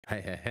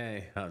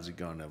Hey, how's it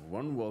going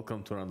everyone?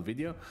 Welcome to another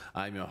video.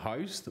 I'm your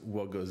host,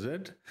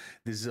 WagoZ.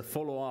 This is a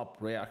follow-up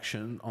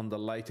reaction on the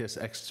latest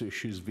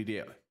Xtwoshoes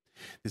video.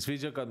 This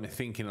video got me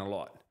thinking a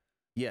lot.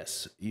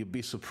 Yes, you'd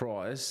be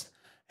surprised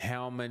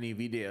how many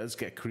videos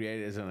get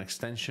created as an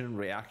extension,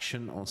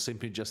 reaction, or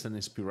simply just an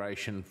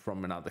inspiration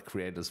from another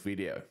creator's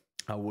video.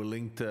 I will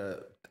link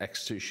the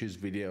Xtwoshoes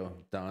video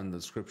down in the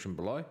description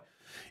below.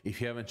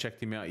 If you haven't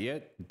checked him out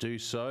yet, do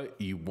so,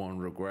 you won't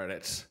regret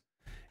it.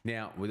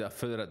 Now, without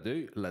further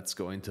ado, let's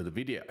go into the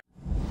video.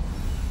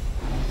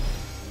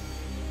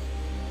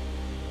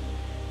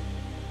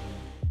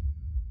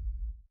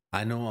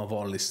 I know I've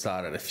only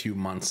started a few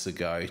months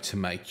ago to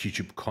make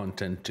YouTube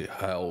content to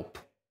help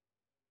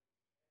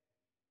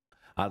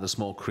other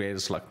small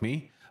creators like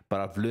me, but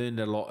I've learned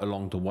a lot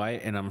along the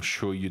way, and I'm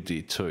sure you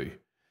did too.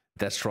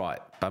 That's right,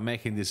 by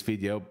making this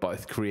video,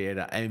 both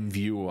creator and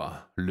viewer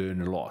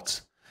learn a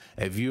lot.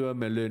 A viewer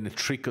may learn a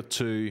trick or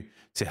two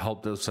to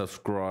help themselves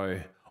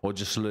grow, or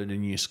just learn a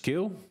new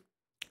skill.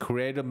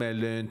 Creator may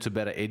learn to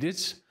better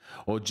edit,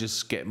 or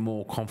just get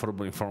more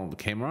comfortable in front of the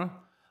camera.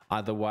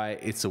 Either way,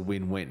 it's a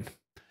win-win.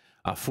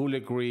 I fully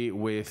agree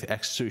with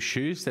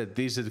Xtwoshoes that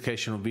these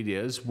educational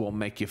videos won't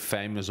make you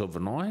famous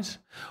overnight,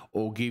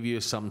 or give you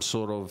some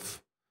sort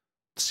of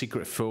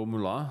secret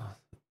formula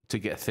to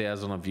get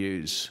thousands of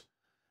views.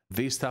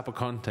 This type of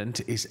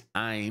content is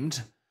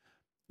aimed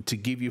to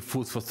give you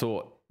food for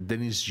thought.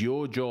 Then it's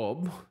your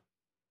job,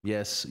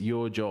 yes,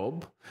 your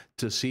job,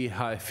 to see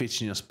how it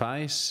fits in your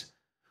space,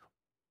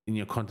 in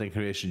your content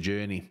creation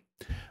journey.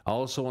 I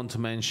also want to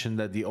mention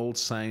that the old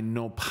saying,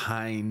 no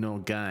pain, no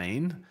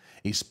gain,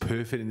 is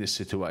perfect in this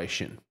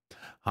situation.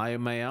 How you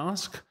may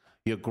ask,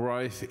 your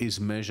growth is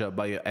measured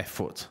by your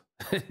effort.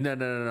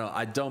 No.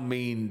 I don't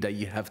mean that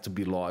you have to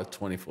be live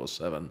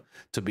 24/7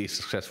 to be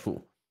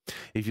successful.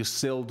 If you're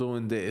still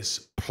doing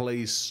this,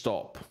 please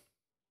stop.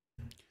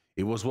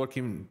 It was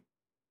working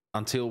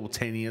until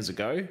 10 years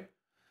ago,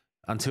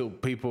 until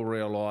people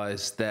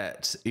realized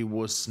that it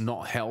was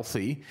not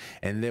healthy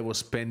and they were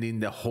spending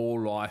their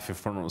whole life in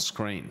front of a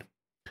screen.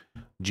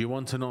 Do you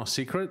want to know a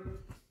secret?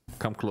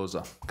 Come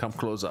closer, come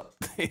closer.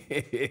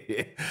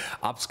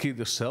 Upskill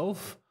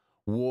yourself,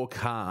 work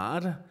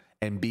hard,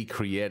 and be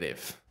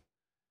creative.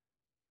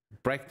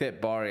 Break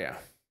that barrier.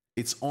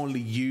 It's only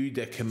you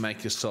that can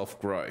make yourself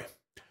grow.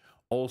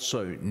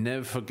 Also,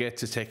 never forget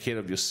to take care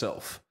of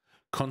yourself.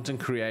 Content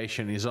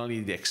creation is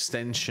only the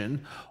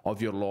extension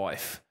of your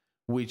life,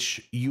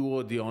 which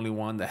you're the only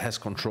one that has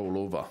control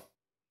over.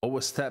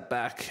 Always step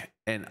back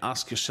and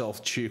ask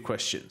yourself 2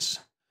 questions.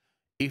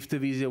 If the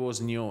video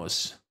wasn't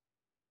yours,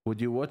 would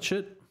you watch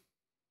it?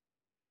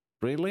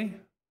 Really?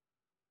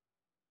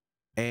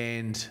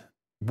 And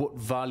what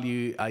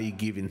value are you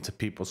giving to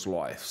people's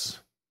lives?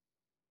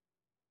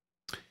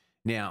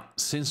 Now,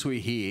 since we're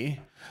here,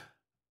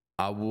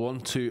 I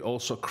want to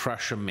also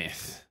crush a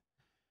myth.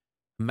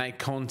 Make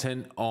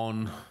content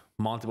on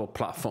multiple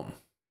platforms.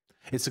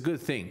 It's a good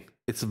thing.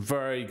 It's a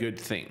very good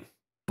thing.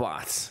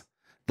 But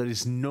there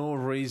is no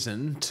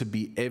reason to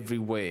be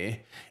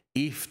everywhere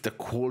if the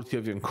quality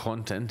of your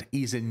content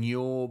isn't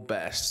your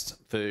best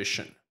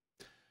version.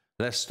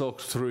 Let's talk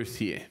truth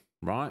here,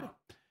 right?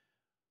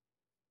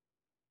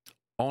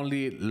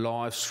 Only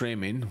live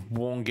streaming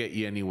won't get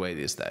you anywhere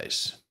these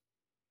days,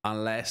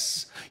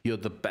 unless you're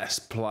the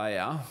best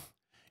player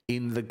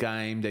in the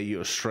game that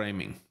you're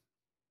streaming.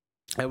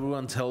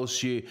 Everyone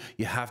tells you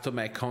you have to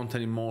make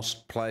content in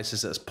most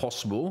places as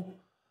possible.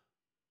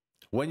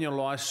 When you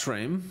live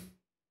stream,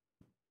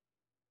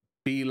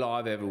 be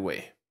live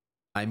everywhere.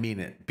 I mean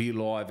it, be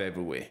live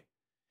everywhere.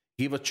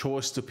 Give a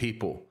choice to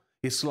people.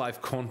 It's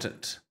live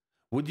content.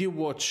 Would you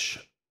watch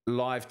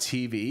live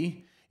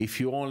TV if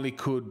you only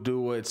could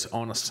do it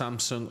on a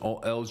Samsung or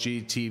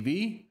LG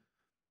TV?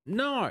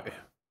 No.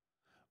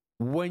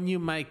 When you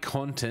make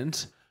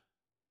content,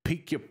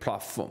 pick your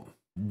platform,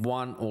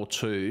 1 or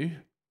 2.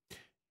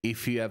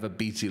 If you have a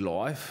busy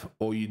life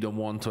or you don't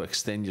want to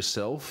extend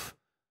yourself,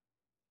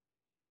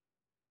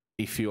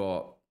 if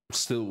you're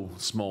still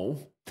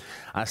small,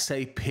 I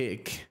say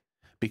pick,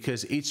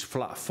 because each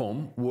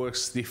platform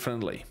works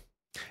differently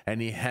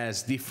and it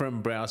has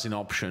different browsing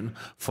option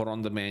for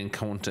on-demand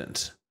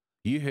content.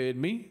 You heard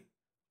me,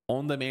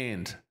 on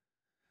demand.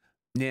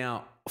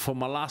 Now, for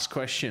my last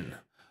question,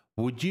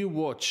 would you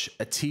watch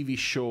a TV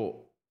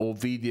show or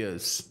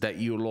videos that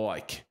you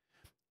like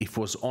if it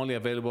was only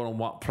available on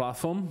what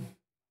platform?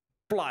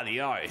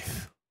 Bloody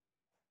oath,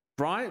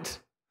 right?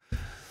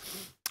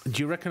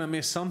 Do you reckon I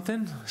missed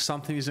something?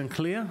 Something isn't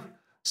clear?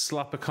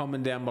 Slap a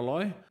comment down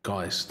below.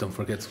 Guys, don't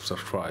forget to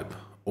subscribe.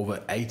 Over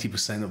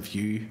 80% of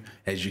you,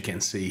 as you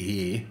can see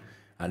here,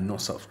 are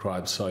not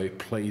subscribed. So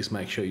please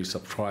make sure you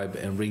subscribe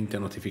and ring the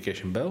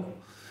notification bell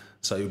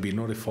so you'll be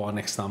notified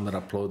next time that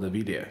I upload the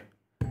video.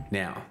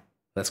 Now,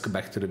 let's go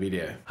back to the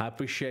video. I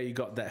appreciate you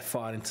got that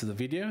far into the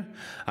video.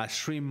 I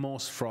stream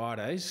most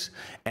Fridays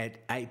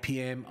at 8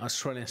 PM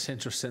Australian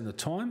Central Standard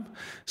Time.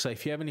 So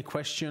if you have any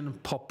question,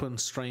 pop on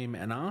stream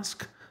and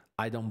ask.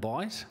 I don't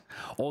buy it.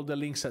 All the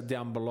links are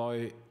down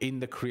below in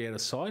the creator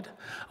side.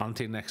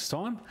 Until next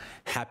time,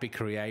 happy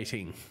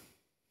creating.